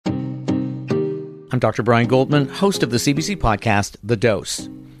I'm Dr. Brian Goldman, host of the CBC podcast, The Dose.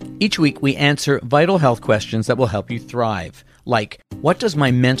 Each week, we answer vital health questions that will help you thrive, like, what does my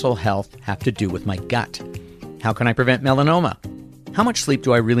mental health have to do with my gut? How can I prevent melanoma? How much sleep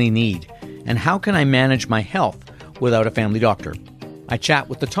do I really need? And how can I manage my health without a family doctor? I chat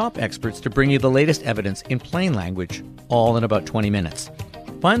with the top experts to bring you the latest evidence in plain language, all in about 20 minutes.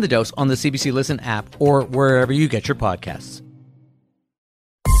 Find The Dose on the CBC Listen app or wherever you get your podcasts.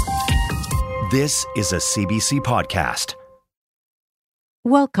 This is a CBC podcast.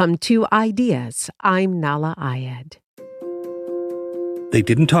 Welcome to Ideas. I'm Nala Ayed. They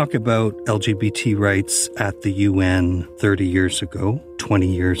didn't talk about LGBT rights at the UN 30 years ago,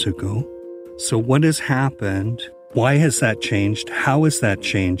 20 years ago. So what has happened? Why has that changed? How has that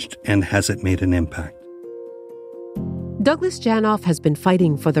changed? And has it made an impact? Douglas Janoff has been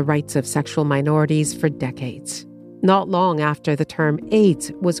fighting for the rights of sexual minorities for decades. Not long after the term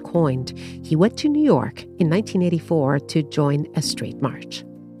AIDS was coined, he went to New York in 1984 to join a street march.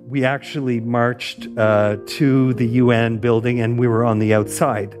 We actually marched to the UN building, and we were on the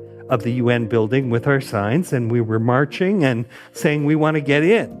outside of the UN building with our signs, and we were marching and saying we want to get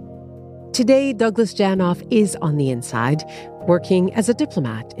in. Today, Douglas Janoff is on the inside, working as a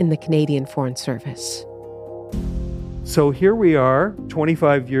diplomat in the Canadian Foreign Service. So here we are,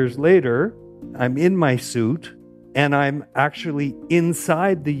 25 years later. I'm in my suit, and I'm actually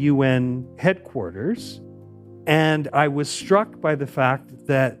inside the UN headquarters. And I was struck by the fact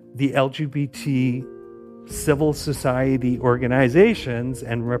that the LGBT civil society organizations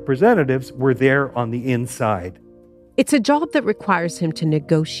and representatives were there on the inside. It's a job that requires him to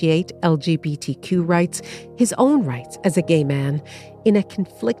negotiate LGBTQ rights, his own rights as a gay man, in a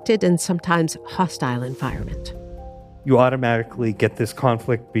conflicted and sometimes hostile environment. You automatically get this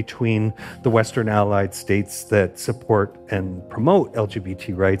conflict between the Western Allied states that support and promote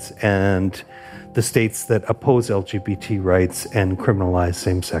LGBT rights and the states that oppose LGBT rights and criminalize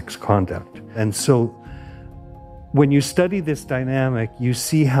same-sex conduct. And so when you study this dynamic, you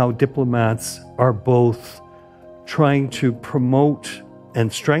see how diplomats are both trying to promote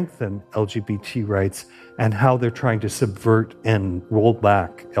and strengthen LGBT rights and how they're trying to subvert and roll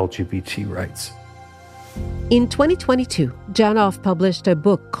back LGBT rights. In 2022, Janoff published a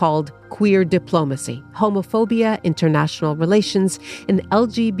book called Queer Diplomacy, Homophobia, International Relations, and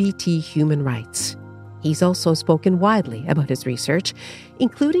LGBT Human Rights. He's also spoken widely about his research,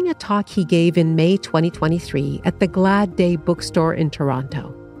 including a talk he gave in May 2023 at the Glad Day bookstore in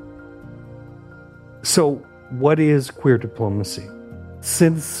Toronto. So, what is queer diplomacy?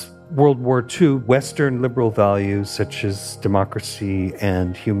 Since World War II, Western liberal values such as democracy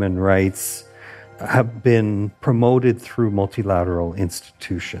and human rights have been promoted through multilateral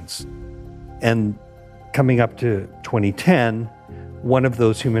institutions. And coming up to 2010, one of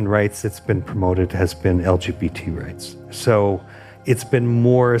those human rights that's been promoted has been LGBT rights. So it's been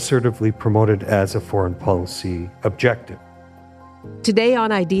more assertively promoted as a foreign policy objective. Today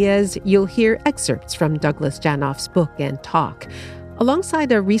on Ideas, you'll hear excerpts from Douglas Janoff's book and talk,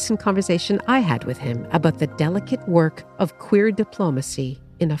 alongside a recent conversation I had with him about the delicate work of queer diplomacy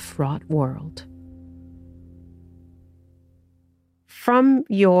in a fraught world. From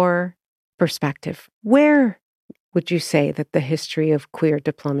your perspective, where would you say that the history of queer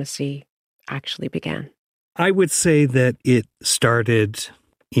diplomacy actually began? I would say that it started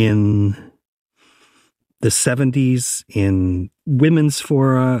in the 70s in women's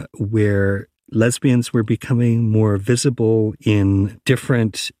fora, where lesbians were becoming more visible in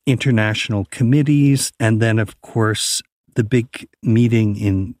different international committees. And then, of course, the big meeting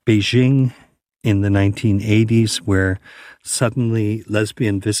in Beijing in the 1980s, where suddenly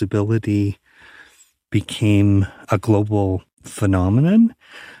lesbian visibility became a global phenomenon.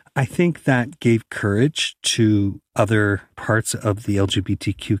 I think that gave courage to other parts of the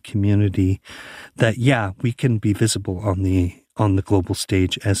LGBTQ community that, yeah, we can be visible on the global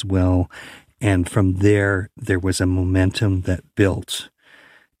stage as well. And from there was a momentum that built,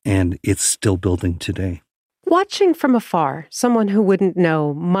 and it's still building today. Watching from afar, someone who wouldn't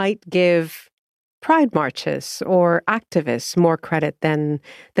know might give pride marches or activists more credit than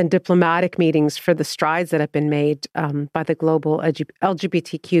diplomatic meetings for the strides that have been made by the global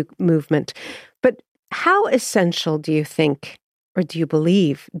LGBTQ movement. But how essential do you think, or do you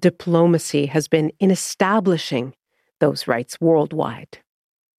believe, diplomacy has been in establishing those rights worldwide?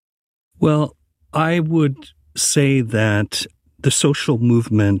 Well, I would say that the social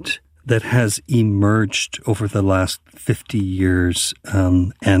movement that has emerged over the last 50 years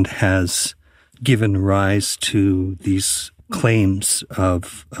and has given rise to these claims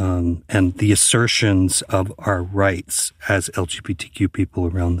of and the assertions of our rights as LGBTQ people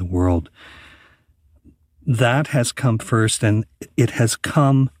around the world that has come first, and it has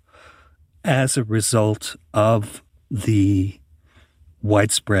come as a result of the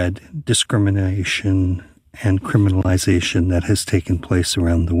widespread discrimination and criminalization that has taken place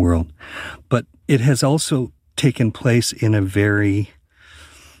around the world. But it has also taken place in a very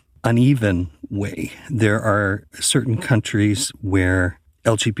uneven way. There are certain countries where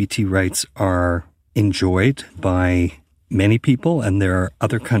LGBT rights are enjoyed by many people, and there are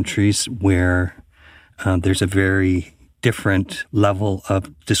other countries where there's a very different level of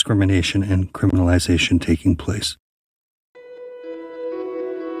discrimination and criminalization taking place.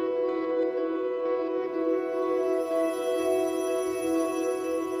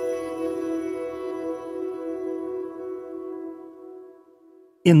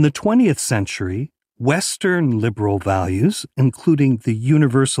 In the 20th century, Western liberal values, including the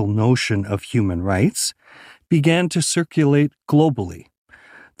universal notion of human rights, began to circulate globally.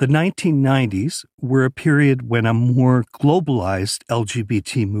 The 1990s were a period when a more globalized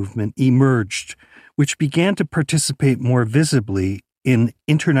LGBT movement emerged, which began to participate more visibly in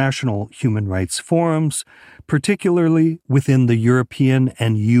international human rights forums, particularly within the European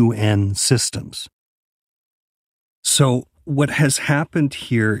and UN systems. So, what has happened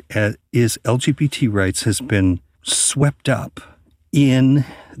here is LGBT rights has been swept up in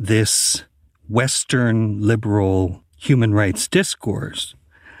this Western liberal human rights discourse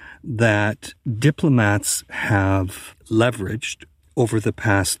that diplomats have leveraged over the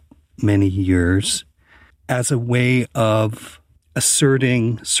past many years as a way of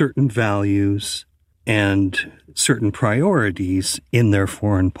asserting certain values and certain priorities in their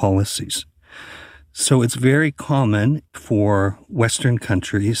foreign policies. So it's very common for Western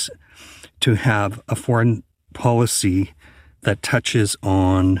countries to have a foreign policy that touches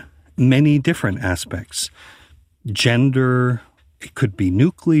on many different aspects. Gender, it could be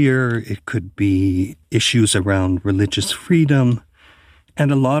nuclear, it could be issues around religious freedom,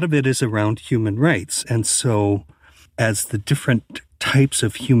 and a lot of it is around human rights. And so as the different types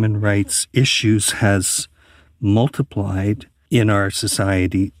of human rights issues has multiplied in our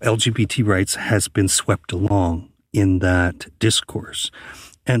society, LGBT rights has been swept along in that discourse.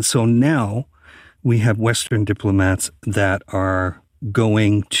 And so now we have Western diplomats that are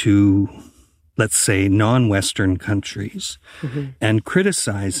going to, let's say, non-Western countries and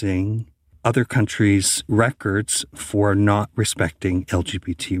criticizing other countries' records for not respecting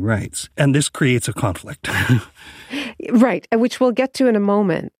LGBT rights. And this creates a conflict. Right, which we'll get to in a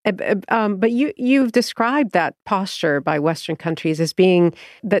moment. But you've described that posture by Western countries as being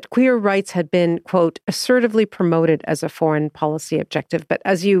that queer rights had been, quote, assertively promoted as a foreign policy objective. But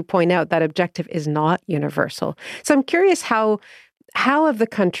as you point out, that objective is not universal. So I'm curious how have the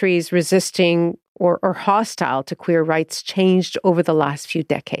countries resisting or hostile to queer rights changed over the last few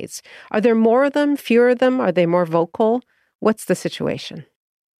decades? Are there more of them, fewer of them? Are they more vocal? What's the situation?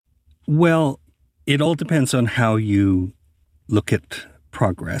 Well, it all depends on how you look at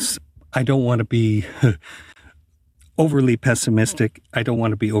progress. I don't want to be overly pessimistic. I don't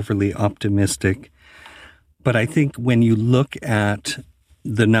want to be overly optimistic. But I think when you look at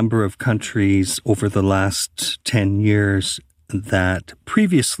the number of countries over the last 10 years that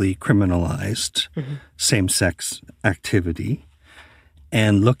previously criminalized same-sex activity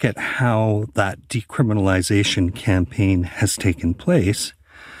and look at how that decriminalization campaign has taken place,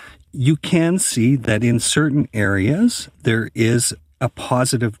 you can see that in certain areas there is a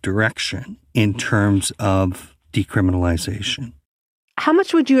positive direction in terms of decriminalization. How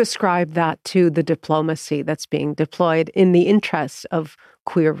much would you ascribe that to the diplomacy that's being deployed in the interest of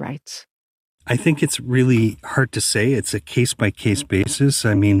queer rights? I think it's really hard to say. It's a case-by-case basis.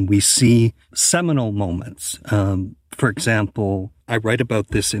 I mean, we see seminal moments. For example, I write about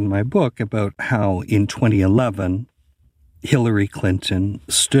this in my book about how in 2011, Hillary Clinton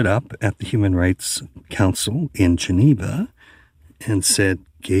stood up at the Human Rights Council in Geneva and said,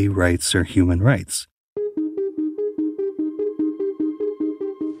 gay rights are human rights.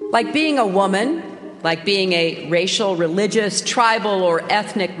 Like being a woman, like being a racial, religious, tribal, or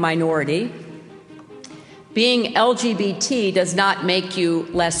ethnic minority, being LGBT does not make you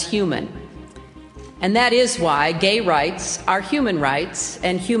less human. And that is why gay rights are human rights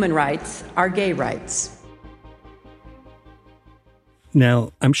and human rights are gay rights.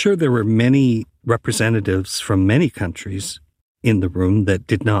 Now, I'm sure there were many representatives from many countries in the room that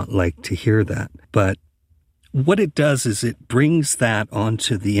did not like to hear that. But what it does is it brings that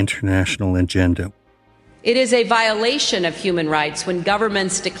onto the international agenda. It is a violation of human rights when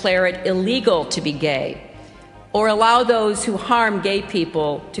governments declare it illegal to be gay or allow those who harm gay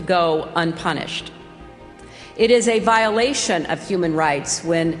people to go unpunished. It is a violation of human rights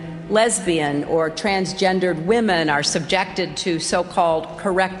when lesbian or transgendered women are subjected to so-called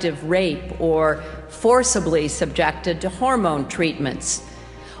corrective rape or forcibly subjected to hormone treatments,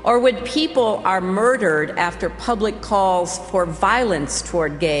 or when people are murdered after public calls for violence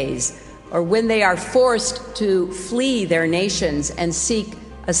toward gays, or when they are forced to flee their nations and seek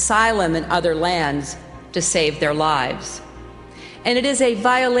asylum in other lands to save their lives. And it is a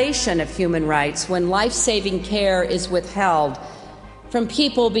violation of human rights when life-saving care is withheld from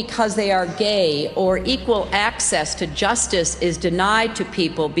people because they are gay, or equal access to justice is denied to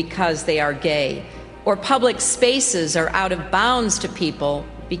people because they are gay, or public spaces are out of bounds to people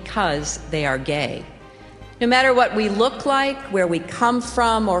because they are gay. No matter what we look like, where we come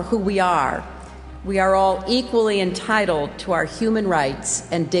from, or who we are all equally entitled to our human rights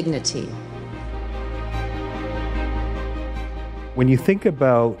and dignity. When you think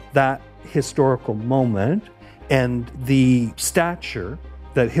about that historical moment and the stature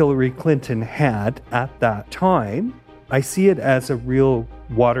that Hillary Clinton had at that time, I see it as a real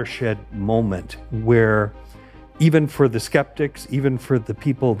watershed moment where even for the skeptics, even for the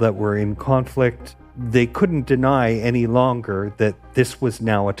people that were in conflict, they couldn't deny any longer that this was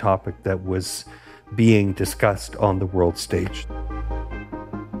now a topic that was being discussed on the world stage.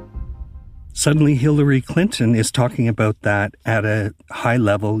 Suddenly, Hillary Clinton is talking about that at a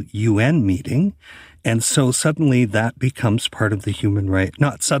high-level UN meeting. And so suddenly that becomes part of the human right.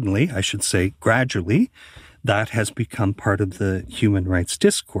 Not suddenly, I should say, gradually, that has become part of the human rights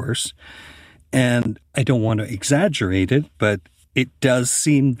discourse. And I don't want to exaggerate it, but it does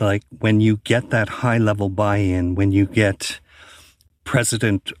seem like when you get that high-level buy-in, when you get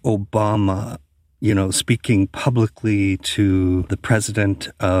President Obama, speaking publicly to the president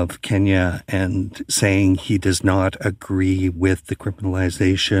of Kenya and saying he does not agree with the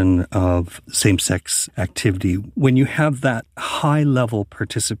criminalization of same-sex activity. When you have that high-level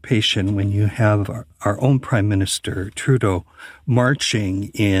participation, when you have our own Prime Minister, Trudeau,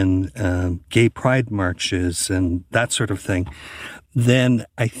 marching in gay pride marches and that sort of thing, then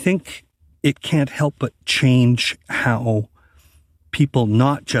I think it can't help but change how people,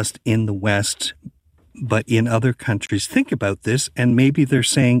 not just in the West, but in other countries, think about this, and maybe they're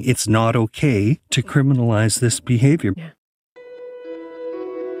saying it's not okay to criminalize this behavior. Yeah.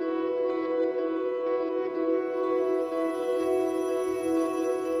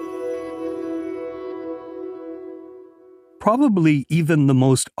 Probably even the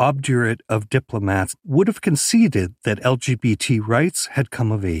most obdurate of diplomats would have conceded that LGBT rights had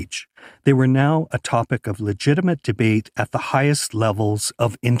come of age. They were now a topic of legitimate debate at the highest levels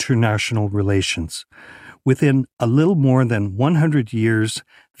of international relations. Within a little more than 100 years,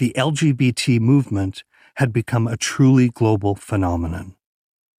 the LGBT movement had become a truly global phenomenon.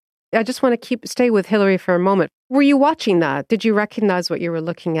 I just want to stay with Hillary for a moment. Were you watching that? Did you recognize what you were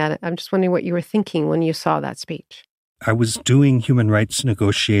looking at? I'm just wondering what you were thinking when you saw that speech. I was doing human rights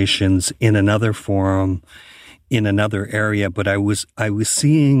negotiations in another forum, in another area, but I was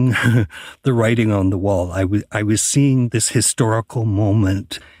seeing the writing on the wall. I was seeing this historical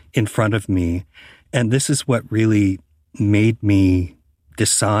moment in front of me, and this is what really made me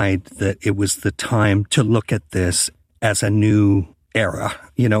decide that it was the time to look at this as a new era,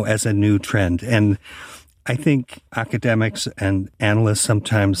 as a new trend. And I think academics and analysts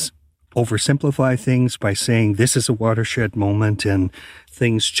sometimes oversimplify things by saying this is a watershed moment and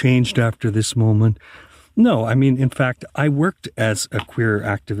things changed after this moment. No, in fact, I worked as a queer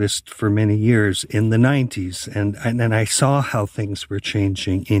activist for many years in the 90s, and I saw how things were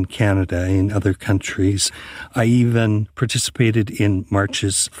changing in Canada, in other countries. I even participated in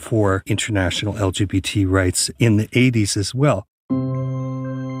marches for international LGBT rights in the 80s as well.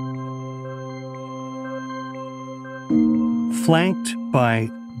 Flanked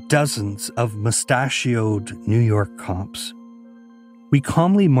by dozens of mustachioed New York cops, we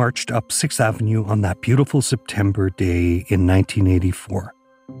calmly marched up 6th Avenue on that beautiful September day in 1984.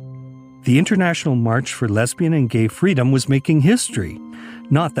 The International March for Lesbian and Gay Freedom was making history,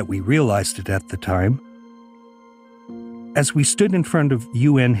 not that we realized it at the time. As we stood in front of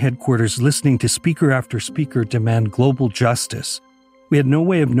UN headquarters listening to speaker after speaker demand global justice, we had no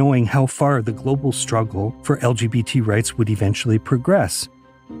way of knowing how far the global struggle for LGBT rights would eventually progress.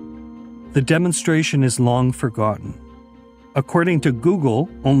 The demonstration is long forgotten. According to Google,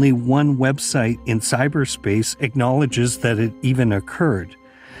 only one website in cyberspace acknowledges that it even occurred.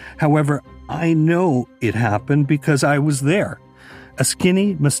 However, I know it happened because I was there. A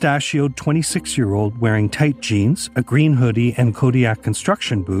skinny, mustachioed 26-year-old wearing tight jeans, a green hoodie, and Kodiak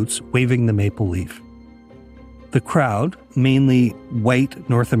construction boots, waving the maple leaf. The crowd, mainly white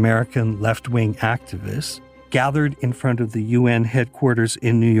North American left-wing activists, gathered in front of the UN headquarters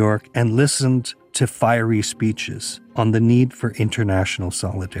in New York and listened to fiery speeches on the need for international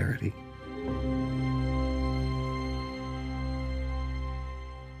solidarity.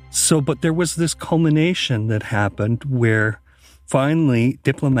 But there was this culmination that happened where finally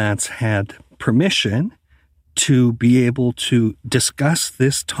diplomats had permission to be able to discuss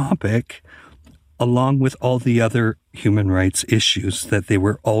this topic along with all the other human rights issues that they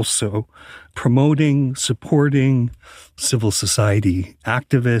were also promoting, supporting civil society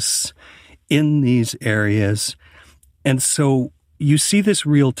activists in these areas. And so you see this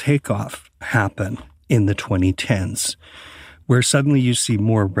real takeoff happen in the 2010s, where suddenly you see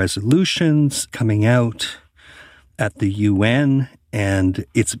more resolutions coming out at the UN, and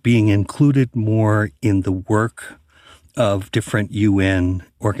it's being included more in the work of different UN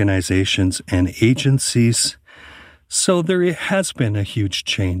organizations and agencies. So there has been a huge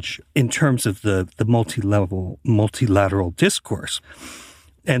change in terms of the multilateral discourse.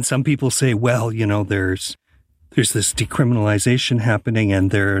 And some people say, well, there's this decriminalization happening,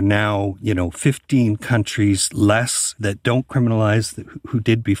 and there are now, 15 countries less that don't criminalize who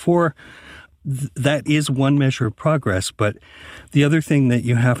did before. That is one measure of progress. But the other thing that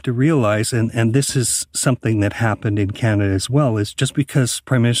you have to realize, and this is something that happened in Canada as well, is just because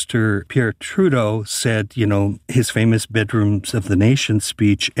Prime Minister Pierre Trudeau said, his famous Bedrooms of the Nation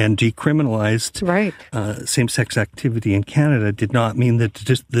speech and decriminalized same-sex activity in Canada did not mean that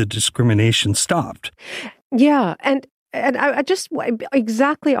the discrimination stopped. Yeah. And I just,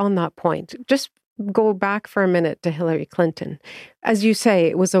 exactly on that point, just go back for a minute to Hillary Clinton. As you say,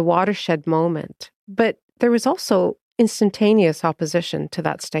 it was a watershed moment, but there was also instantaneous opposition to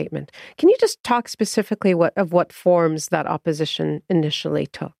that statement. Can you just talk specifically of what forms that opposition initially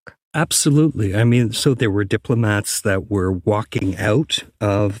took? Absolutely. I mean, so there were diplomats that were walking out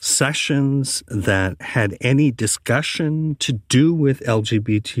of sessions that had any discussion to do with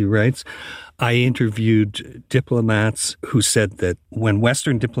LGBT rights. I interviewed diplomats who said that when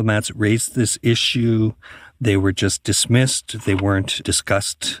Western diplomats raised this issue, they were just dismissed. They weren't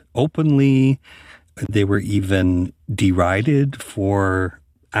discussed openly. They were even derided for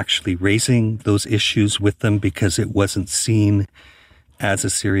actually raising those issues with them because it wasn't seen as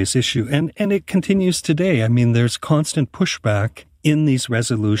a serious issue. And it continues today. I mean, there's constant pushback in these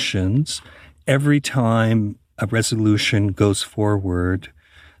resolutions. Every time a resolution goes forward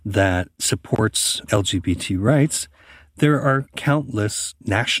that supports LGBT rights, there are countless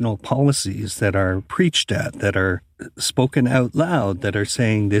national policies that are preached at, that are spoken out loud, that are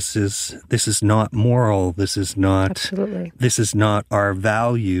saying this is not moral, this is not our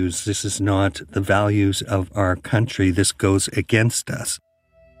values, this is not the values of our country, this goes against us.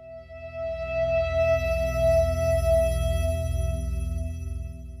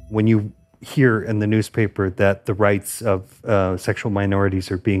 When you hear in the newspaper that the rights of sexual minorities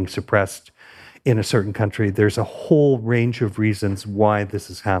are being suppressed in a certain country, there's a whole range of reasons why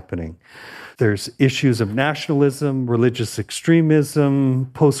this is happening. There's issues of nationalism, religious extremism,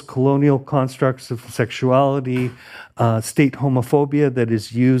 post-colonial constructs of sexuality, state homophobia that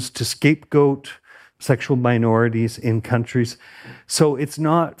is used to scapegoat sexual minorities in countries. So it's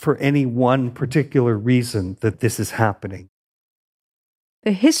not for any one particular reason that this is happening.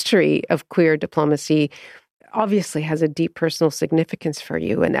 The history of queer diplomacy obviously has a deep personal significance for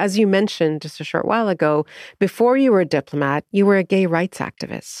you. And as you mentioned just a short while ago, before you were a diplomat, you were a gay rights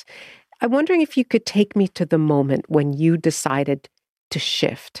activist. I'm wondering if you could take me to the moment when you decided to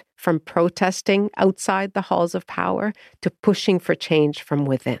shift from protesting outside the halls of power to pushing for change from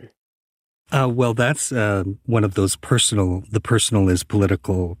within. Well, that's one of those the personal is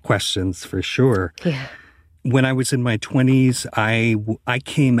political questions for sure. Yeah. When I was in my 20s, I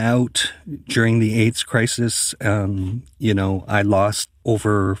came out during the AIDS crisis. I lost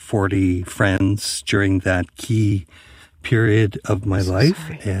over 40 friends during that key period of my life.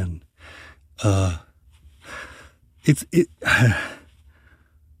 Sorry. And it's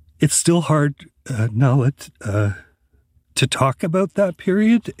still hard, Nala, to talk about that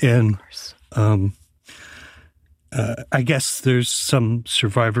period. And I guess there's some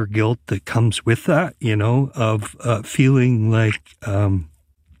survivor guilt that comes with that, of feeling like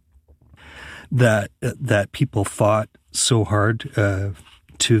that people fought so hard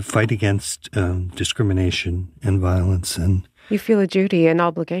to fight against discrimination and violence. And you feel a duty and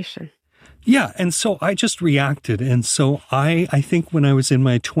obligation. Yeah, and so I just reacted. And so I think when I was in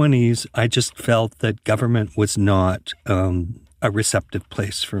my 20s, I just felt that government was not a receptive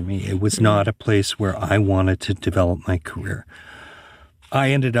place for me. It was not a place where I wanted to develop my career.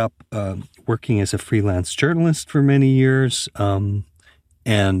 I ended up working as a freelance journalist for many years. And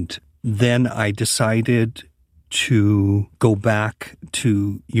then I decided to go back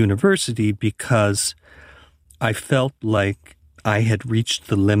to university because I felt like I had reached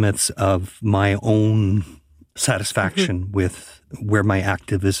the limits of my own satisfaction with where my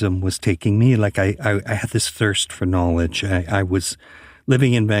activism was taking me. Like I had this thirst for knowledge. I was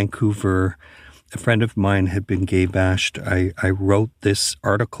living in Vancouver. A friend of mine had been gay bashed. I wrote this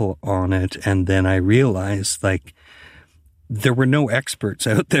article on it, and then I realized, like, there were no experts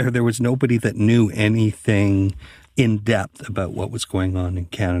out there. There was nobody that knew anything in depth about what was going on in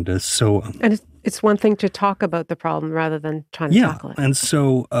Canada. So, and it's one thing to talk about the problem rather than trying to tackle it. And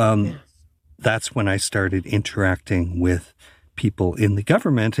so that's when I started interacting with people in the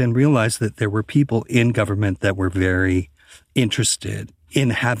government and realized that there were people in government that were very interested in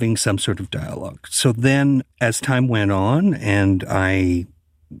having some sort of dialogue. So then as time went on and I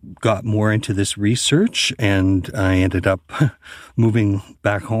got more into this research, and I ended up moving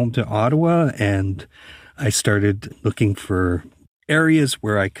back home to Ottawa, and I started looking for areas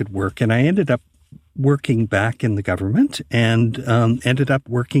where I could work, and I ended up working back in the government and ended up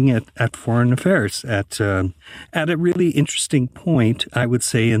working at Foreign Affairs at a really interesting point, I would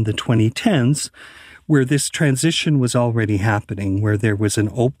say, in the 2010s, where this transition was already happening, where there was an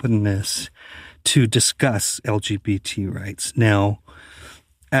openness to discuss LGBT rights. Now,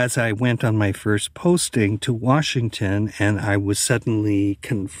 as I went on my first posting to Washington, and I was suddenly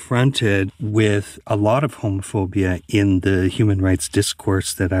confronted with a lot of homophobia in the human rights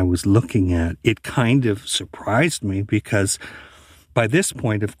discourse that I was looking at, it kind of surprised me because by this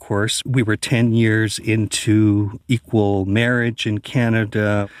point, of course, we were 10 years into equal marriage in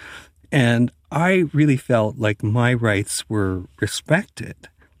Canada, and I really felt like my rights were respected.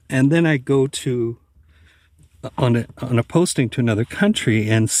 And then I go to on a posting to another country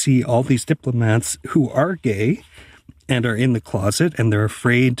and see all these diplomats who are gay and are in the closet and they're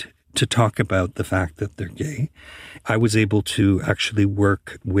afraid to talk about the fact that they're gay. I was able to actually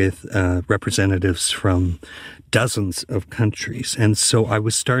work with representatives from dozens of countries. And so I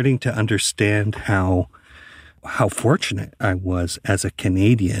was starting to understand how fortunate I was as a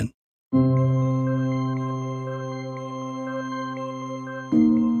Canadian.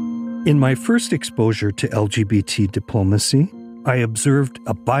 In my first exposure to LGBT diplomacy, I observed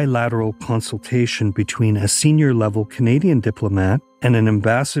a bilateral consultation between a senior-level Canadian diplomat and an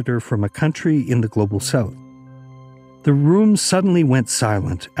ambassador from a country in the Global South. The room suddenly went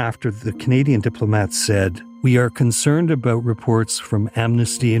silent after the Canadian diplomat said, "We are concerned about reports from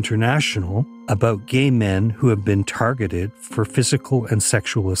Amnesty International about gay men who have been targeted for physical and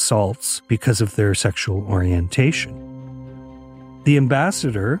sexual assaults because of their sexual orientation." The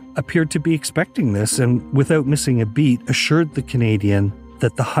ambassador appeared to be expecting this and, without missing a beat, assured the Canadian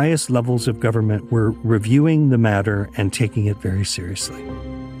that the highest levels of government were reviewing the matter and taking it very seriously.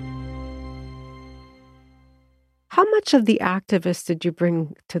 How much of the activist did you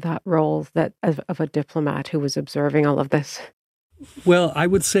bring to that role of a diplomat who was observing all of this? Well, I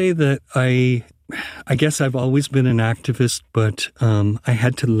would say that I guess I've always been an activist, but I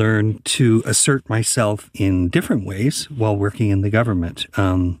had to learn to assert myself in different ways while working in the government.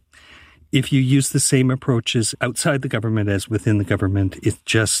 If you use the same approaches outside the government as within the government, it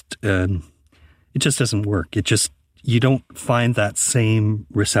just doesn't work. You don't find that same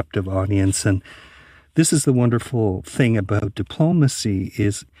receptive audience. And this is the wonderful thing about diplomacy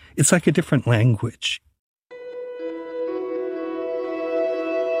is it's like a different language.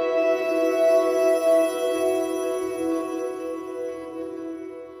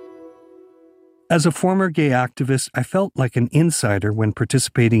 As a former gay activist, I felt like an insider when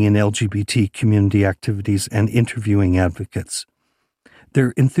participating in LGBT community activities and interviewing advocates.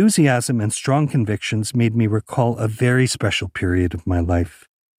 Their enthusiasm and strong convictions made me recall a very special period of my life.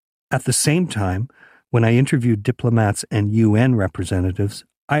 At the same time, when I interviewed diplomats and UN representatives,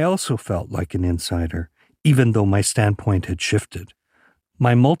 I also felt like an insider, even though my standpoint had shifted.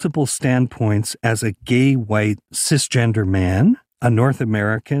 My multiple standpoints as a gay, white, cisgender man, a North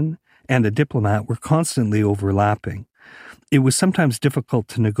American, and a diplomat were constantly overlapping. It was sometimes difficult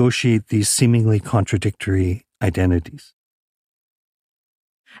to negotiate these seemingly contradictory identities.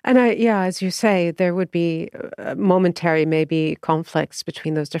 And as you say, there would be momentary, maybe conflicts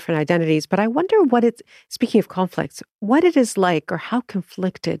between those different identities. But I wonder speaking of conflicts, what it is like or how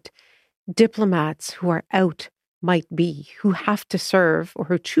conflicted diplomats who are out might be, who have to serve or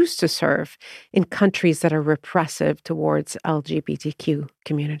who choose to serve in countries that are repressive towards LGBTQ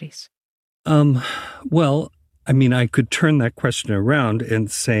communities. Well, I mean, I could turn that question around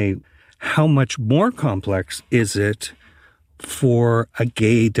and say, how much more complex is it for a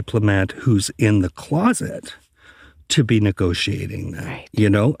gay diplomat who's in the closet to be negotiating that? Right.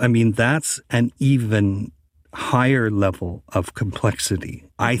 You know, I mean, that's an even higher level of complexity,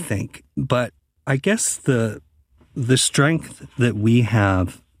 I think. But I guess the strength that we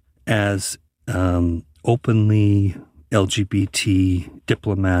have as openly LGBT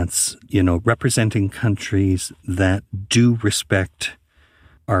diplomats, representing countries that do respect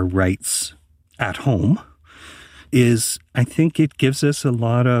our rights at home, is I think it gives us a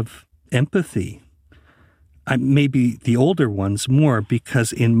lot of empathy. Maybe the older ones more,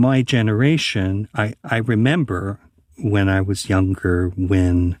 because in my generation, I remember when I was younger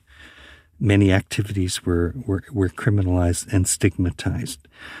when many activities were criminalized and stigmatized.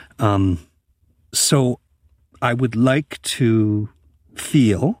 So I would like to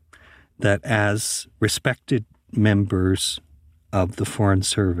feel that as respected members of the Foreign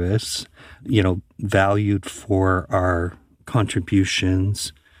Service, valued for our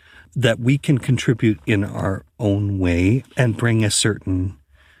contributions, that we can contribute in our own way and bring a certain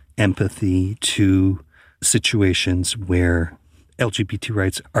empathy to situations where LGBT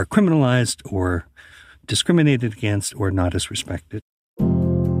rights are criminalized or discriminated against or not as respected.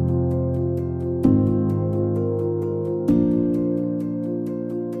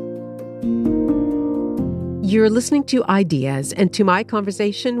 You're listening to Ideas and to my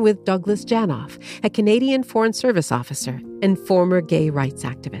conversation with Douglas Janoff, a Canadian Foreign Service officer and former gay rights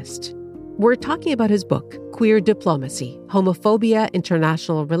activist. We're talking about his book, Queer Diplomacy, Homophobia,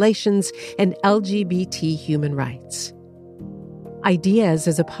 International Relations, and LGBT Human Rights. Ideas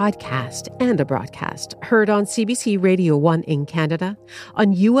is a podcast and a broadcast heard on CBC Radio 1 in Canada,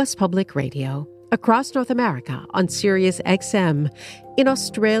 on U.S. Public Radio, across North America on Sirius XM, in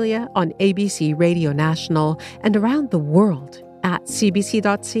Australia on ABC Radio National, and around the world at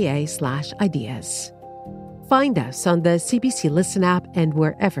cbc.ca/ideas. Find us on the CBC Listen app and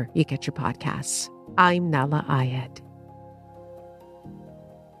wherever you get your podcasts. I'm Nala Ayed.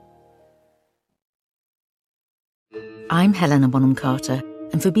 I'm Helena Bonham Carter,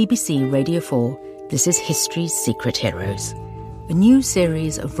 and for BBC Radio 4, this is History's Secret Heroes, a new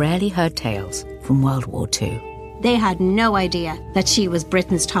series of rarely heard tales from World War II. They had no idea that she was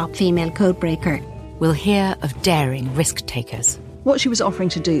Britain's top female codebreaker. We'll hear of daring risk-takers. What she was offering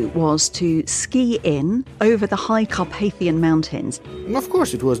to do was to ski in over the high Carpathian mountains. Of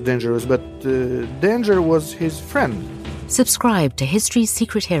course it was dangerous, but danger was his friend. Subscribe to History's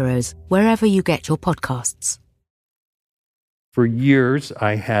Secret Heroes wherever you get your podcasts. For years,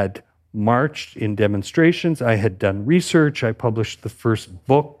 I had marched in demonstrations. I had done research. I published the first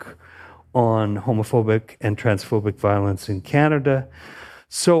book on homophobic and transphobic violence in Canada.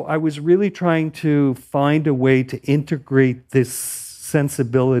 So I was really trying to find a way to integrate this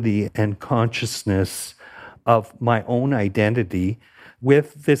sensibility and consciousness of my own identity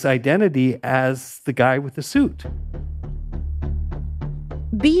with this identity as the guy with the suit.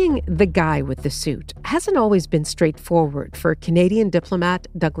 Being the guy with the suit hasn't always been straightforward for Canadian diplomat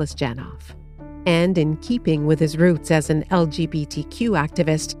Douglas Janoff. And in keeping with his roots as an LGBTQ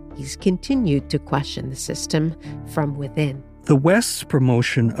activist, he's continued to question the system from within. The West's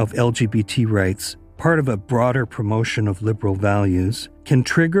promotion of LGBT rights, part of a broader promotion of liberal values, can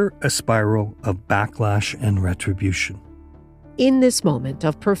trigger a spiral of backlash and retribution. In this moment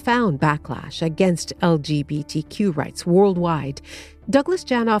of profound backlash against LGBTQ rights worldwide, Douglas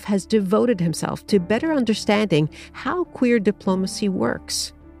Janoff has devoted himself to better understanding how queer diplomacy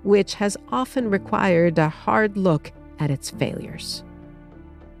works, which has often required a hard look at its failures.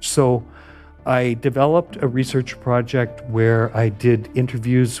 So I developed a research project where I did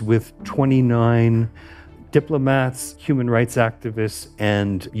interviews with 29 diplomats, human rights activists,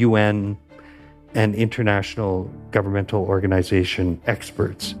 and UN and international governmental organization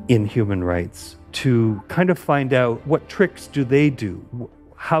experts in human rights to kind of find out what tricks do they do?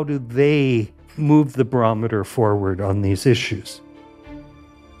 How do they move the barometer forward on these issues?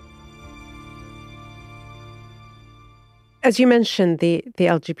 As you mentioned, the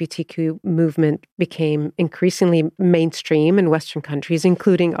LGBTQ movement became increasingly mainstream in Western countries,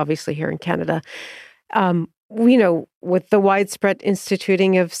 including obviously here in Canada. With the widespread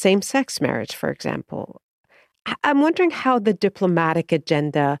instituting of same-sex marriage, for example. I'm wondering how the diplomatic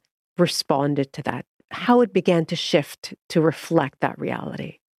agenda responded to that, how it began to shift to reflect that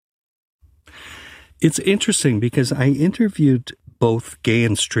reality. It's interesting because I interviewed both gay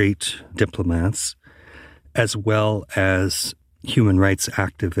and straight diplomats, as well as human rights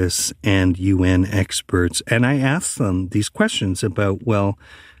activists and UN experts. And I asked them these questions about, well,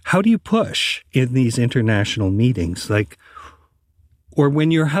 how do you push in these international meetings? Or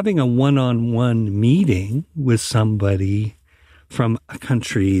when you're having a one-on-one meeting with somebody from a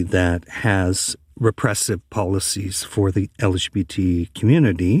country that has repressive policies for the LGBT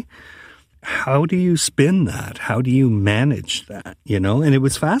community, how do you spin that? How do you manage that? And it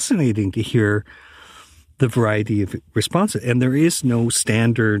was fascinating to hear the variety of responses. And there is no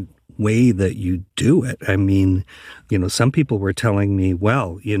standard way that you do it. I mean, some people were telling me,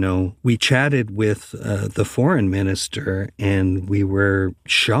 well, we chatted with the foreign minister and we were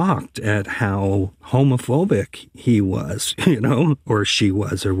shocked at how homophobic he was, or she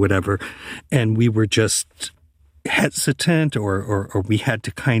was or whatever. And we were just hesitant or we had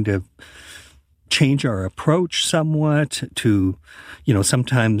to kind of change our approach somewhat to,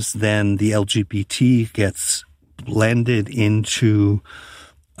 sometimes then the LGBT gets blended into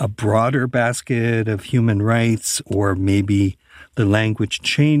a broader basket of human rights, or maybe the language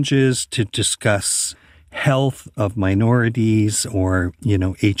changes to discuss health of minorities or,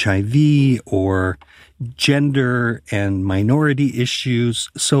 HIV or gender and minority issues.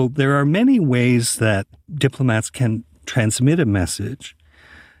 So there are many ways that diplomats can transmit a message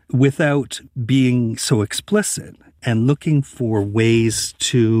without being so explicit, and looking for ways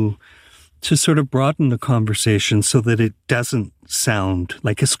to sort of broaden the conversation so that it doesn't sound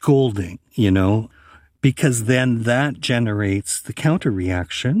like a scolding, because then that generates the counter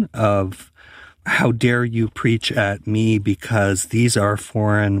reaction of, how dare you preach at me because these are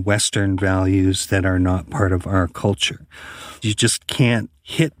foreign Western values that are not part of our culture. You just can't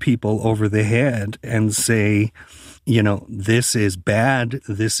hit people over the head and say, this is bad,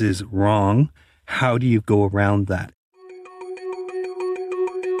 this is wrong. How do you go around that?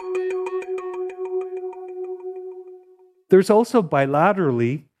 There's also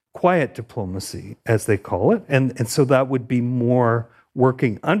bilaterally quiet diplomacy, as they call it. And so that would be more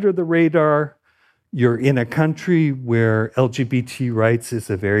working under the radar. You're in a country where LGBT rights is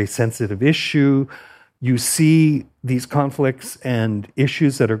a very sensitive issue. You see these conflicts and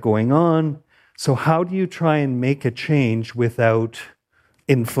issues that are going on. So how do you try and make a change without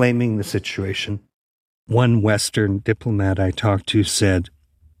inflaming the situation? One Western diplomat I talked to said,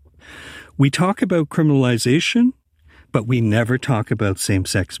 we talk about criminalization, but we never talk about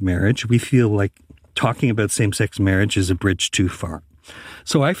same-sex marriage. We feel like talking about same-sex marriage is a bridge too far.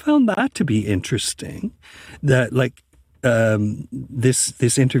 So I found that to be interesting, that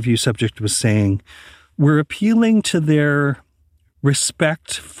this interview subject was saying, we're appealing to their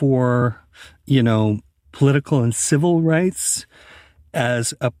respect for, political and civil rights,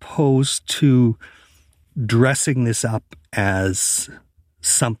 as opposed to dressing this up as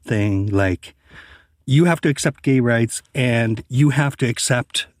something like, you have to accept gay rights and you have to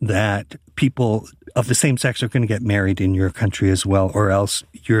accept that people of the same sex are going to get married in your country as well, or else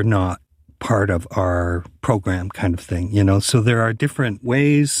you're not part of our program, kind of thing, So there are different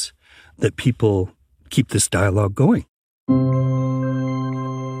ways that people keep this dialogue going.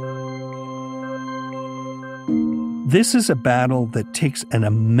 This is a battle that takes an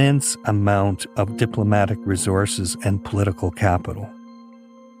immense amount of diplomatic resources and political capital.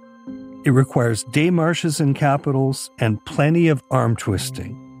 It requires démarches in capitals and plenty of arm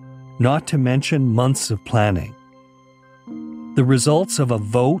twisting, not to mention months of planning. The results of a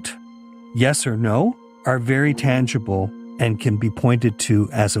vote, yes or no, are very tangible and can be pointed to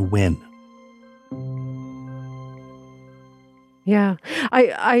as a win. Yeah.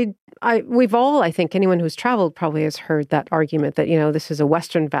 We've all, I think, anyone who's traveled probably has heard that argument that, this is a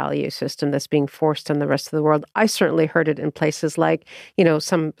Western value system that's being forced on the rest of the world. I certainly heard it in places like,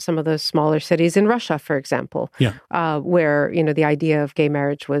 some of the smaller cities in Russia, for example, where, the idea of gay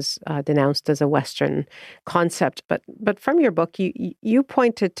marriage was denounced as a Western concept. But from your book, you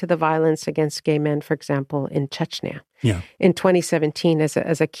pointed to the violence against gay men, for example, in Chechnya. Yeah. In 2017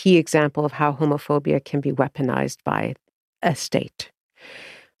 as a key example of how homophobia can be weaponized by a state.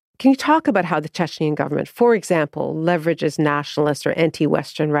 Can you talk about how the Chechnyan government, for example, leverages nationalist or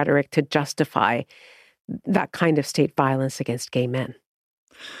anti-Western rhetoric to justify that kind of state violence against gay men?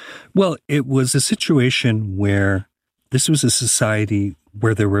 Well, it was a situation where this was a society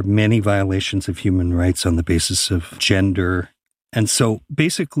where there were many violations of human rights on the basis of gender. And so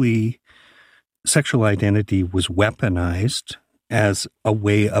basically, sexual identity was weaponized as a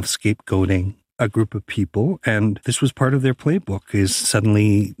way of scapegoating a group of people. And this was part of their playbook, is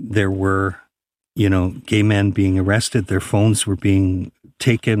suddenly there were, gay men being arrested. Their phones were being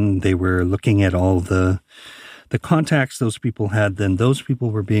taken. They were looking at all the contacts those people had. Then those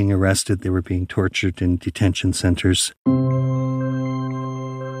people were being arrested. They were being tortured in detention centers.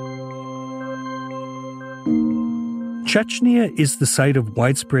 Chechnya is the site of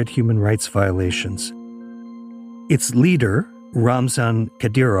widespread human rights violations. Its leader, Ramzan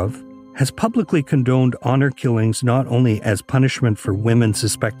Kadyrov, has publicly condoned honor killings not only as punishment for women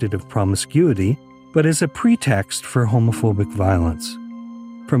suspected of promiscuity, but as a pretext for homophobic violence.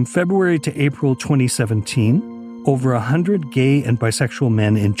 From February to April 2017, over 100 gay and bisexual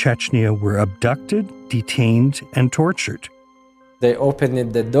men in Chechnya were abducted, detained, and tortured. They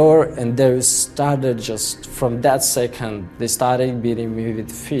opened the door and they started just from that second, they started beating me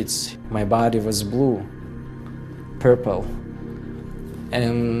with feet. My body was blue, purple.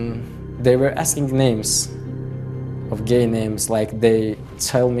 And they were asking names of gay names, like they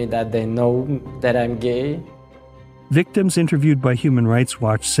tell me that they know that I'm gay. Victims interviewed by Human Rights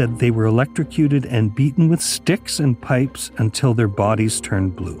Watch said they were electrocuted and beaten with sticks and pipes until their bodies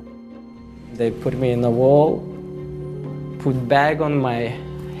turned blue. They put me in a wall, put bag on my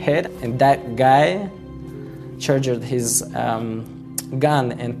head, and that guy charged his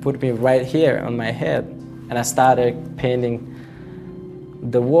gun and put me right here on my head. And I started painting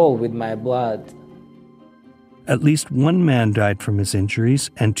the wall with my blood. At least one man died from his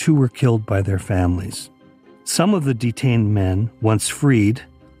injuries, and 2 were killed by their families. Some of the detained men, once freed,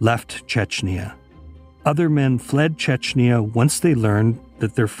 left Chechnya. Other men fled Chechnya once they learned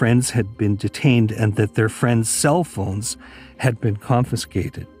that their friends had been detained and that their friends' cell phones had been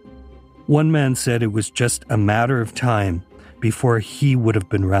confiscated. One man said it was just a matter of time before he would have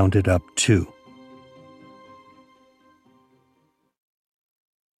been rounded up too.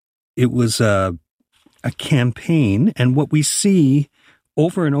 It was a campaign, and what we see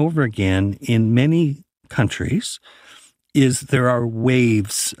over and over again in many countries is there are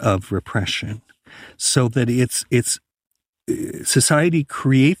waves of repression, so that it's society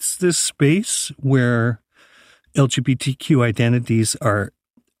creates this space where LGBTQ identities are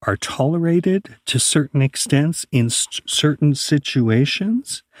tolerated to certain extents in certain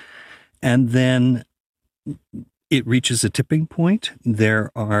situations, and then it reaches a tipping point.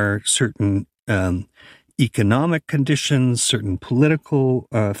 There are certain economic conditions, certain political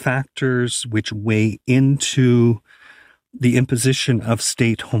factors which weigh into the imposition of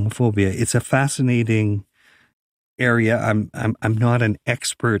state homophobia. It's a fascinating area. I'm not an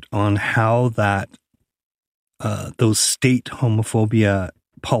expert on how that those state homophobia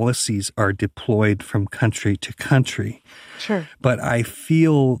policies are deployed from country to country. Sure. But I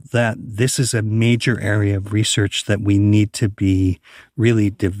feel that this is a major area of research that we need to be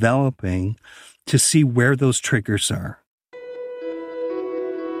really developing to see where those triggers are.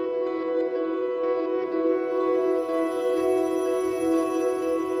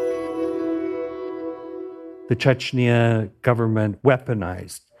 The Chechnya government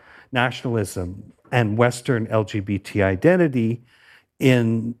weaponized nationalism and Western LGBT identity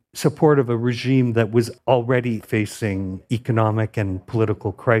in support of a regime that was already facing economic and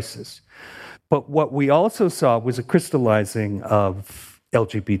political crisis. But what we also saw was a crystallizing of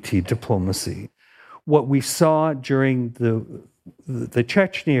LGBT diplomacy. What we saw during the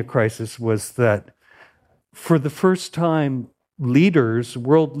Chechnya crisis was that for the first time,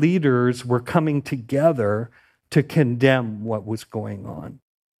 world leaders were coming together to condemn what was going on.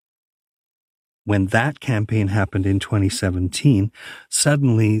 When that campaign happened in 2017,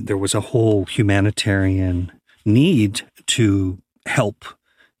 suddenly there was a whole humanitarian need to help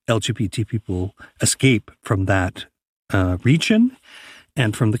LGBT people escape from that region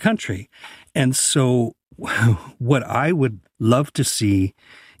and from the country. And so what I would love to see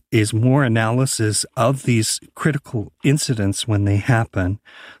is more analysis of these critical incidents when they happen,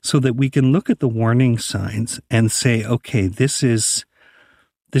 so that we can look at the warning signs and say, okay, this is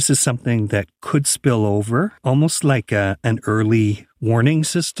something that could spill over, almost like an early warning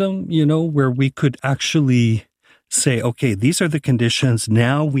system, where we could actually say, okay, these are the conditions.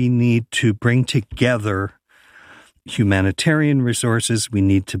 Now we need to bring together humanitarian resources. We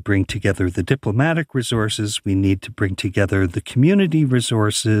need to bring together the diplomatic resources. We need to bring together the community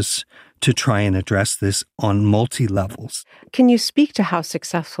resources to try and address this on multi-levels. Can you speak to how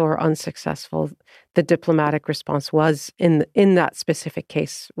successful or unsuccessful the diplomatic response was in that specific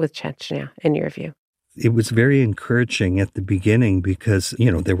case with Chechnya, in your view? It was very encouraging at the beginning because,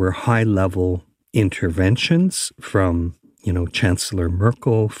 there were high-level interventions from, Chancellor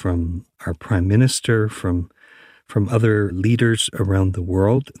Merkel, from our Prime Minister, from other leaders around the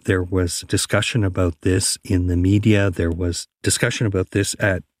world. There was discussion about this in the media. There was discussion about this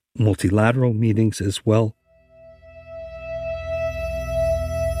at multilateral meetings as well.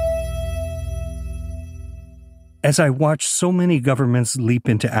 As I watched so many governments leap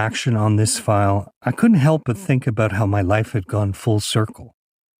into action on this file, I couldn't help but think about how my life had gone full circle.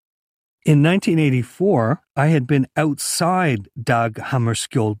 In 1984, I had been outside Dag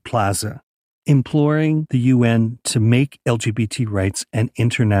Hammarskjöld Plaza, imploring the UN to make LGBT rights an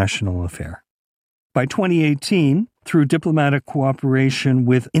international affair. By 2018, through diplomatic cooperation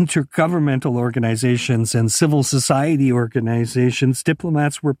with intergovernmental organizations and civil society organizations,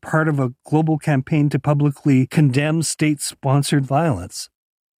 diplomats were part of a global campaign to publicly condemn state-sponsored violence.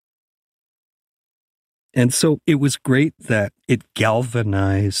 And so it was great that it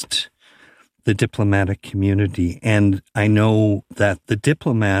galvanized the diplomatic community. And I know that the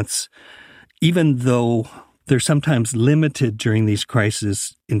diplomats, even though they're sometimes limited during these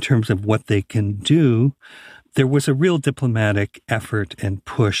crises in terms of what they can do, there was a real diplomatic effort and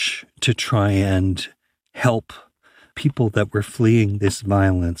push to try and help people that were fleeing this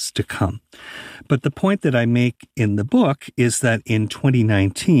violence to come. But the point that I make in the book is that in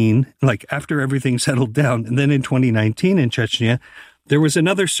 2019, like after everything settled down, and then in 2019 in Chechnya, there was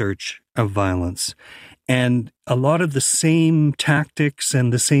another surge of violence. And a lot of the same tactics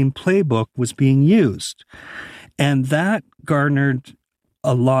and the same playbook was being used. And that garnered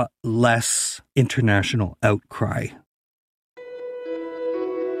a lot less international outcry.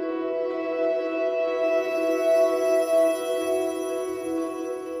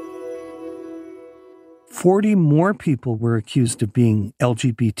 "40 more people were accused of being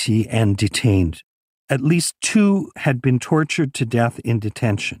LGBT and detained. At least 2 had been tortured to death in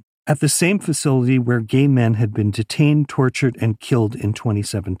detention at the same facility where gay men had been detained, tortured, and killed in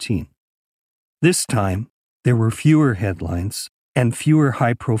 2017. This time, there were fewer headlines and fewer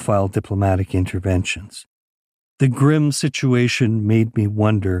high-profile diplomatic interventions. The grim situation made me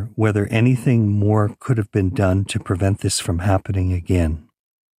wonder whether anything more could have been done to prevent this from happening again."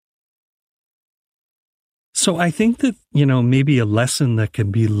 So I think that, maybe a lesson that can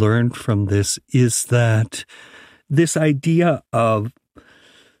be learned from this is that this idea of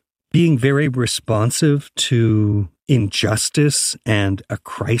being very responsive to injustice and a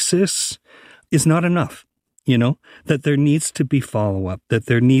crisis is not enough, that there needs to be follow-up, that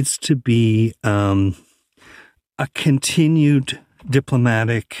there needs to be a continued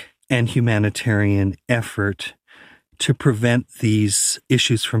diplomatic and humanitarian effort to prevent these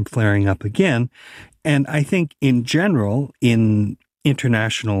issues from flaring up again. And I think in general, in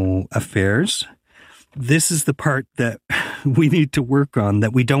international affairs, this is the part that we need to work on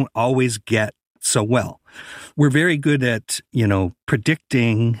that we don't always get so well. We're very good at,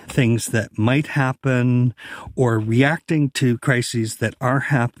 predicting things that might happen or reacting to crises that are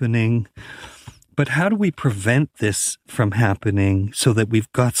happening. But how do we prevent this from happening so that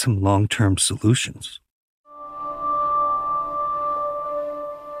we've got some long-term solutions?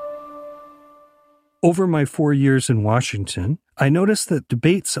 Over my 4 years in Washington, I noticed that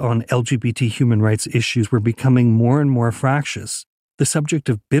debates on LGBT human rights issues were becoming more and more fractious, the subject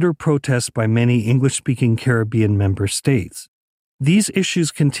of bitter protests by many English-speaking Caribbean member states. These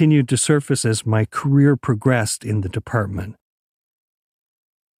issues continued to surface as my career progressed in the department.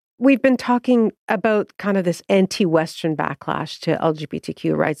 We've been talking about kind of this anti-Western backlash to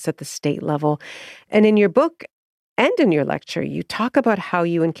LGBTQ rights at the state level. And in your book, and in your lecture, you talk about how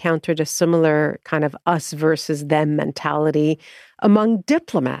you encountered a similar kind of us versus them mentality among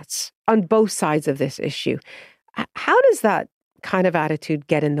diplomats on both sides of this issue. How does that kind of attitude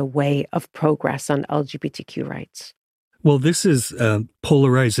get in the way of progress on LGBTQ rights? Well, this is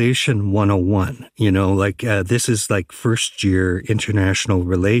polarization 101, this is like first year international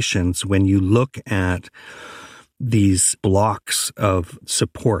relations when you look at these blocks of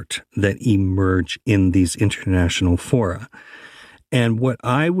support that emerge in these international fora. And what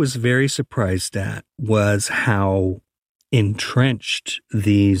I was very surprised at was how entrenched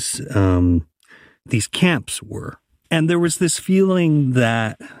these camps were. And there was this feeling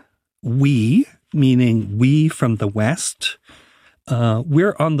that we, meaning we from the West,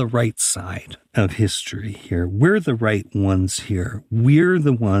 we're on the right side of history here. We're the right ones here. We're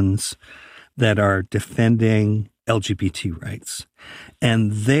the ones that are defending LGBT rights.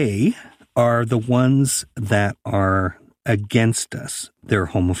 And they are the ones that are against us. They're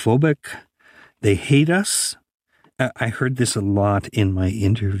homophobic. They hate us. I heard this a lot in my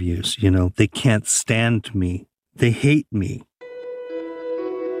interviews. They can't stand me. They hate me.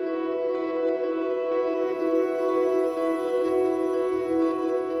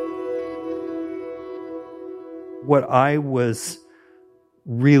 What I was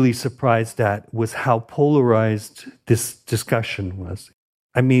really surprised at was how polarized this discussion was.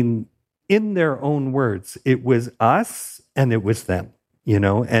 I mean, in their own words, it was us and it was them,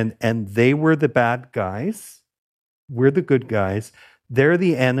 and they were the bad guys. We're the good guys. They're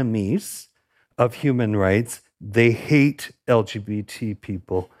the enemies of human rights. They hate LGBT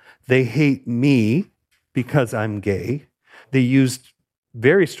people. They hate me because I'm gay. They used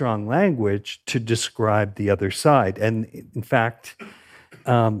very strong language to describe the other side. And in fact,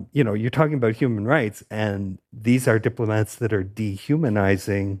 You're talking about human rights, and these are diplomats that are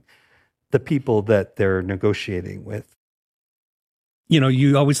dehumanizing the people that they're negotiating with.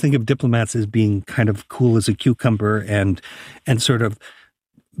 You always think of diplomats as being kind of cool as a cucumber and sort of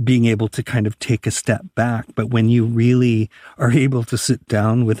being able to kind of take a step back. But when you really are able to sit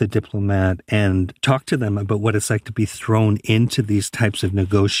down with a diplomat and talk to them about what it's like to be thrown into these types of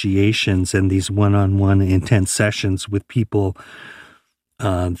negotiations and these one-on-one intense sessions with people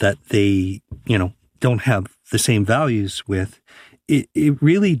that they, don't have the same values with, it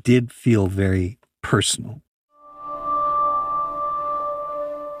really did feel very personal.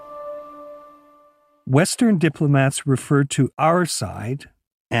 Western diplomats referred to our side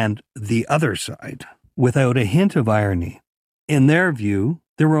and the other side without a hint of irony. In their view,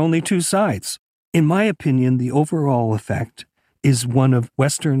 there were only two sides. In my opinion, the overall effect is one of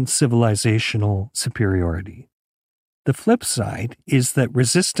Western civilizational superiority. The flip side is that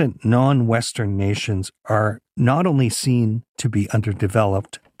resistant non-Western nations are not only seen to be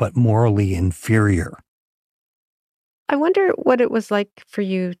underdeveloped, but morally inferior. I wonder what it was like for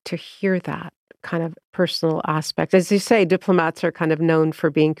you to hear that kind of personal aspect. As you say, diplomats are kind of known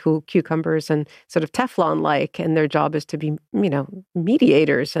for being cool cucumbers and sort of Teflon-like, and their job is to be,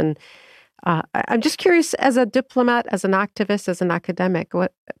 mediators. And I'm just curious, as a diplomat, as an activist, as an academic,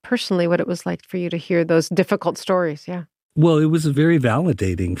 what it was like for you to hear those difficult stories. Yeah. Well, it was very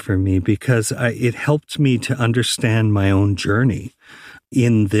validating for me because it helped me to understand my own journey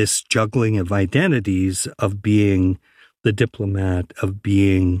in this juggling of identities of being the diplomat, of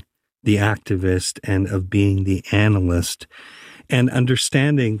being the activist, and of being the analyst, and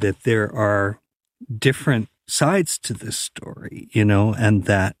understanding that there are different sides to this story, and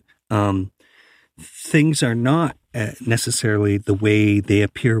that things are not necessarily the way they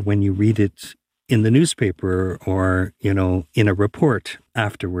appear when you read it in the newspaper or, in a report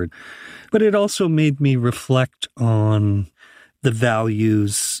afterward. But it also made me reflect on the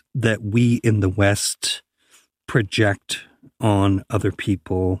values that we in the West project on other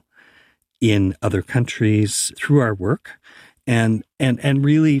people in other countries through our work, and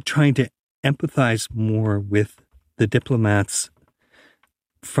really trying to empathize more with the diplomats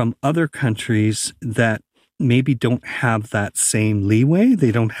from other countries that maybe don't have that same leeway.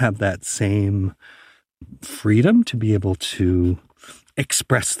 They don't have that same freedom to be able to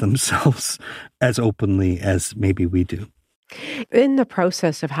express themselves as openly as maybe we do. In the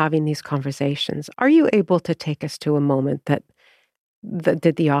process of having these conversations, are you able to take us to a moment that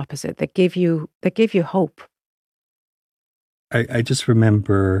did the opposite, that gave you hope? I just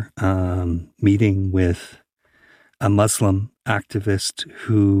remember meeting with a Muslim activist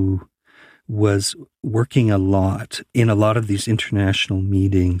who was working a lot in a lot of these international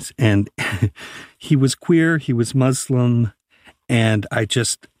meetings, and he was queer, he was Muslim, and I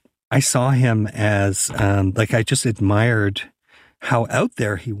saw him as I just admired how out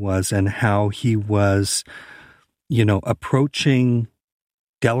there he was and how he was, approaching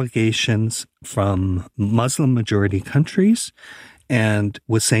delegations from Muslim majority countries and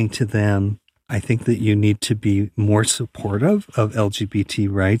was saying to them, I think that you need to be more supportive of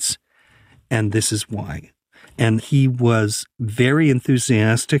LGBT rights, and this is why. And he was very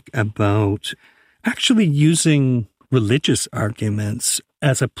enthusiastic about actually using religious arguments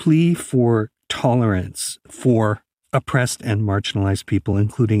as a plea for tolerance for oppressed and marginalized people,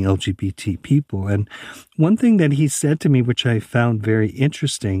 including LGBT people. And one thing that he said to me, which I found very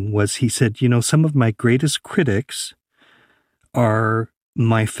interesting, was he said, some of my greatest critics are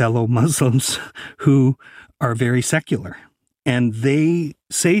my fellow Muslims who are very secular. And they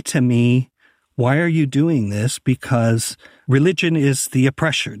say to me, why are you doing this? Because religion is the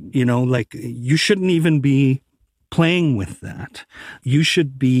oppression, you shouldn't even be playing with that. You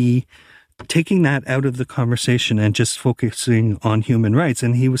should be taking that out of the conversation and just focusing on human rights.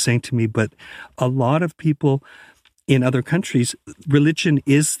 And he was saying to me, but a lot of people in other countries, religion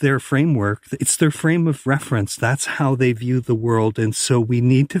is their framework. It's their frame of reference. That's how they view the world. And so we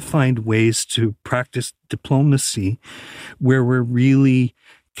need to find ways to practice diplomacy where we're really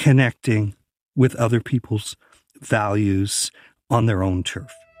connecting with other people's values on their own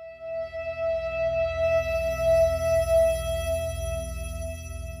turf.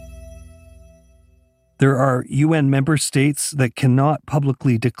 There are UN member states that cannot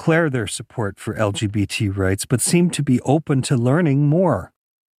publicly declare their support for LGBT rights, but seem to be open to learning more.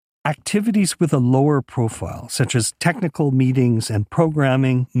 Activities with a lower profile, such as technical meetings and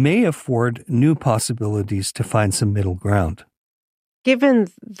programming, may afford new possibilities to find some middle ground. Given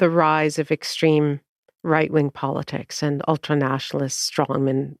the rise of extreme right-wing politics and ultranationalist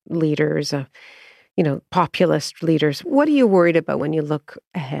strongman leaders, populist leaders. What are you worried about when you look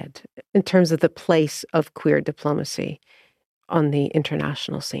ahead in terms of the place of queer diplomacy on the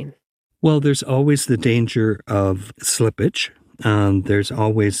international scene? Well, there's always the danger of slippage. There's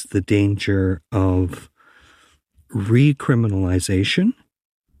always the danger of recriminalization.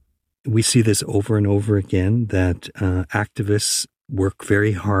 We see this over and over again, that activists work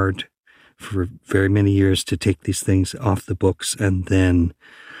very hard for very many years to take these things off the books, and then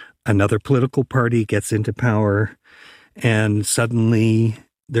another political party gets into power and suddenly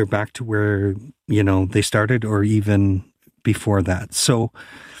they're back to where, they started, or even before that. So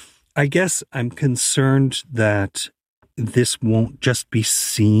I guess I'm concerned that this won't just be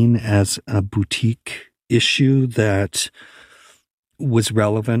seen as a boutique issue that was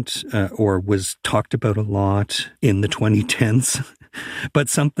relevant or was talked about a lot in the 2010s, but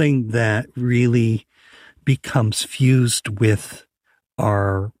something that really becomes fused with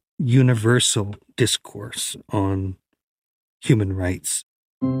our universal discourse on human rights.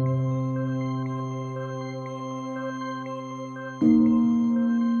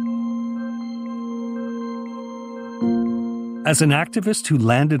 As an activist who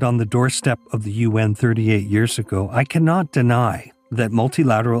landed on the doorstep of the UN 38 years ago, I cannot deny that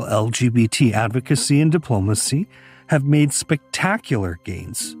multilateral LGBT advocacy and diplomacy have made spectacular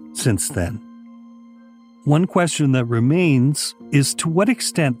gains since then. One question that remains is to what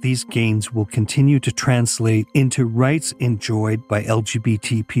extent these gains will continue to translate into rights enjoyed by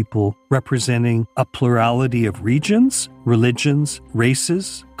LGBT people representing a plurality of regions, religions,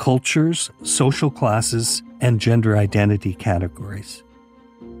 races, cultures, social classes, and gender identity categories.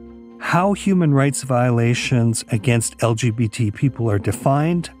 How human rights violations against LGBT people are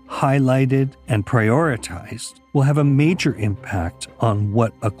defined, highlighted, and prioritized will have a major impact on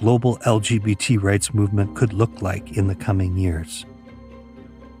what a global LGBT rights movement could look like in the coming years.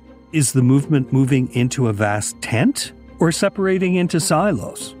 Is the movement moving into a vast tent or separating into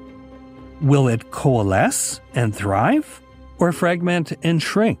silos? Will it coalesce and thrive or fragment and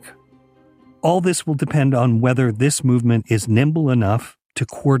shrink? All this will depend on whether this movement is nimble enough to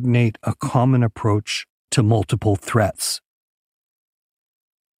coordinate a common approach to multiple threats.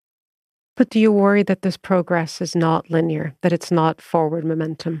 But do you worry that this progress is not linear, that it's not forward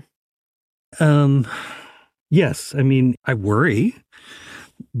momentum? Yes. I worry,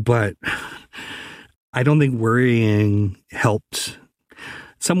 but I don't think worrying helped.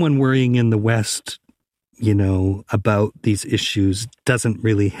 Someone worrying in the West, about these issues doesn't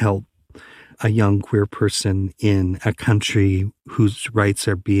really help a young queer person in a country whose rights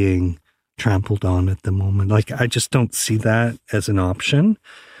are being trampled on at the moment. I just don't see that as an option.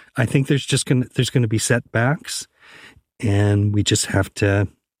 I think there's going to be setbacks, and we just have to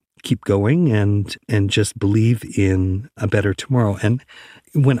keep going and just believe in a better tomorrow. And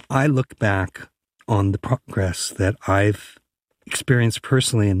when I look back on the progress that I've experienced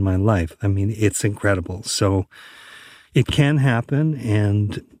personally in my life, it's incredible. So it can happen,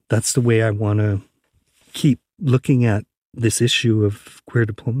 and that's the way I want to keep looking at this issue of queer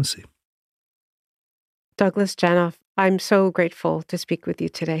diplomacy. Douglas Janoff, I'm so grateful to speak with you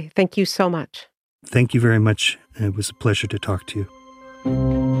today. Thank you so much. Thank you very much. It was a pleasure to talk to you.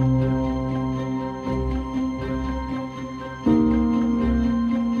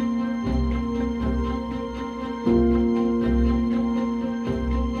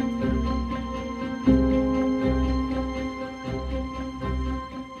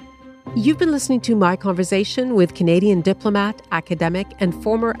 You've been listening to my conversation with Canadian diplomat, academic, and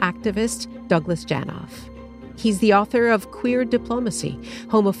former activist Douglas Janoff. He's the author of Queer Diplomacy,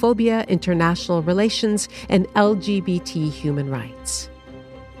 Homophobia, International Relations, and LGBT Human Rights.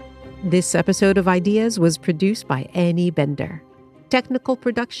 This episode of Ideas was produced by Annie Bender. Technical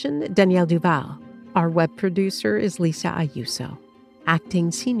production, Danielle Duval. Our web producer is Lisa Ayuso. Acting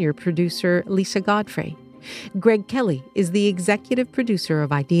senior producer, Lisa Godfrey. Greg Kelly is the executive producer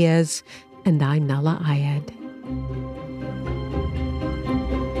of Ideas, and I'm Nala Ayed.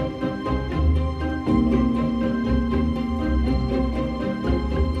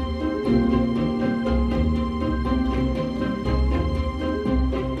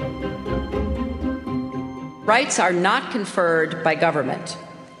 Rights are not conferred by government.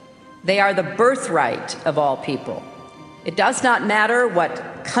 They are the birthright of all people. It does not matter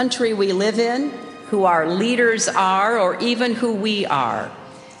what country we live in, who our leaders are, or even who we are.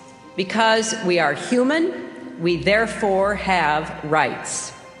 Because we are human, we therefore have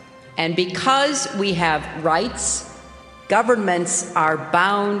rights. And because we have rights, governments are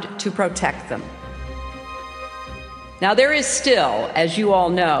bound to protect them. Now, there is still, as you all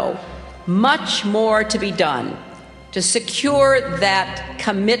know, much more to be done to secure that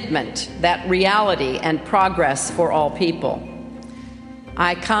commitment, that reality and progress for all people,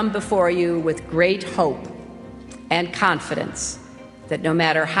 I come before you with great hope and confidence that no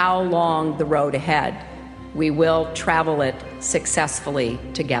matter how long the road ahead, we will travel it successfully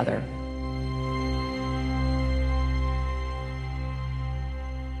together.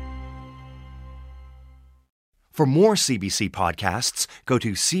 For more CBC podcasts, go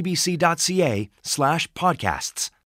to cbc.ca/podcasts.